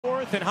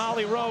fourth, and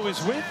Holly Rowe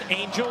is with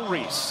Angel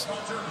Reese.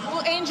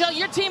 Well, Angel,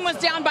 your team was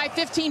down by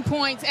 15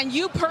 points, and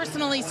you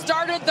personally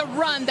started the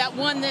run that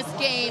won this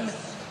game.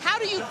 How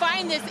do you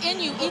find this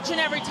in you each and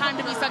every time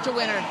to be such a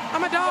winner?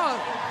 I'm a dog.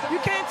 You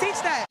can't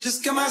teach that.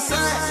 Just come outside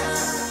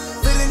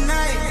for the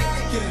night.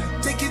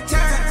 Yeah. Take your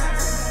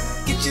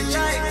time. Get your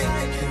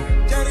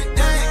light. Dirty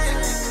night.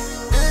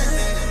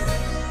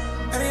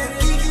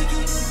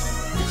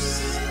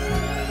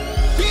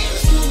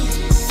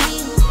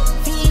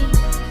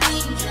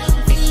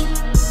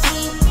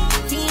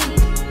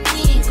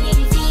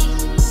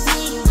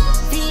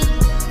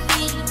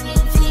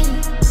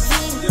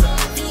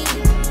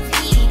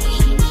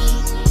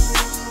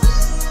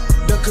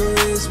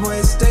 Career's more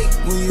at stake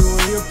when you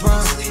in your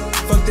prime.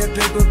 Fuck that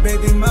paper,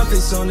 baby, my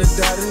face on the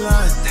dotted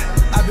line.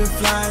 I've been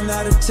flying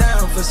out of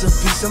town for some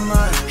peace of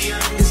mind.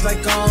 It's like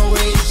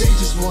always, they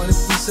just want a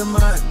peace of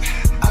mind.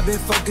 I've been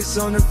focused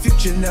on the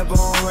future, never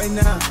on right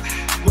now.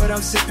 What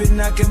I'm sipping,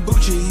 I can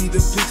boot you,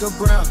 either pink or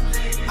brown.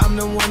 I'm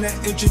the one that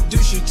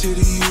introduced you to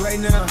the you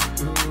right now.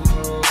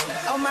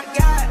 Oh my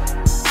God,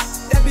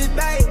 that be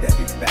bait,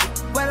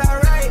 well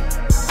alright.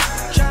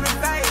 Tryna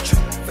fight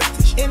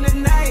in the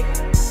night.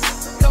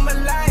 Come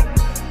alive,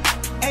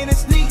 ain't it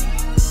sneak?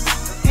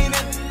 Ain't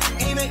it?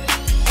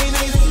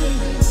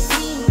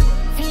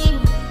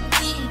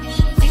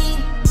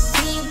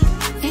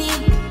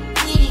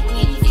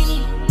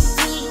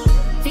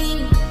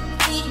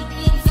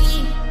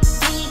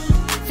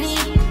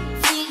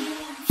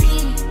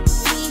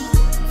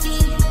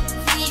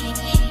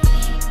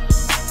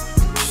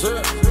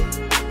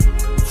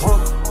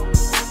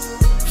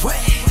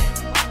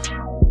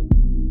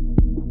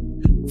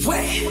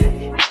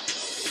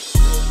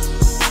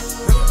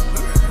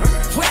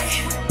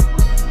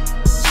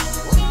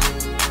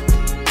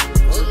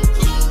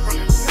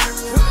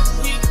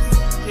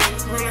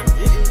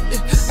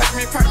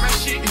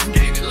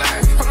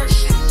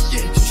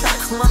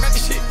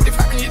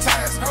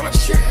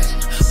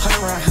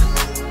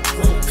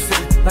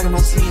 Like I'm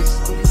on scenes,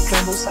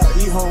 playing both sides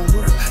of the whole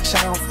world.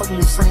 Shout out, fucking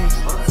your friends.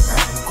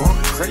 I'm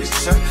going crazy,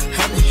 son.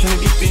 How the hell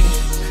did you be?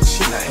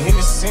 She not in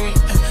the scene.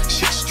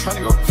 She just trying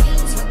to go.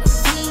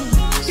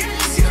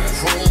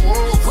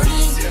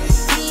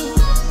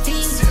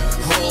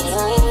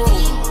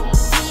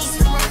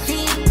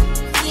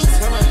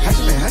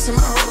 I see my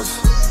hoes.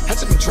 I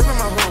just been tripping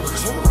my hoes.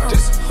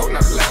 Just holding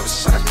out a loud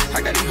shot.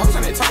 I got these hoes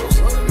on their toes.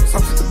 I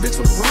put the bitch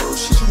with the road.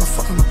 She tryna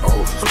fuck on my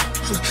old.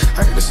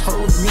 I got this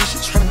hoe with me. She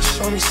tryna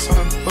show me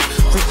something.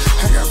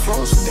 I got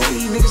flows for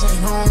days. Niggas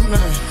ain't on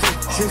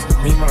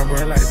nothing. Me and my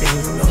bro like they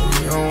even know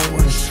we on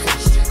one.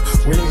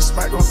 We in the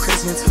spot going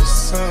crazy until the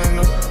sun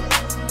up.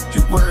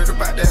 You worried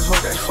about that hoe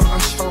I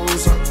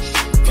chose up.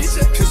 Piece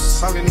of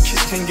pistol all in the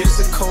kitchen can't get us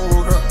the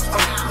cold up.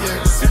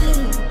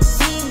 Yeah.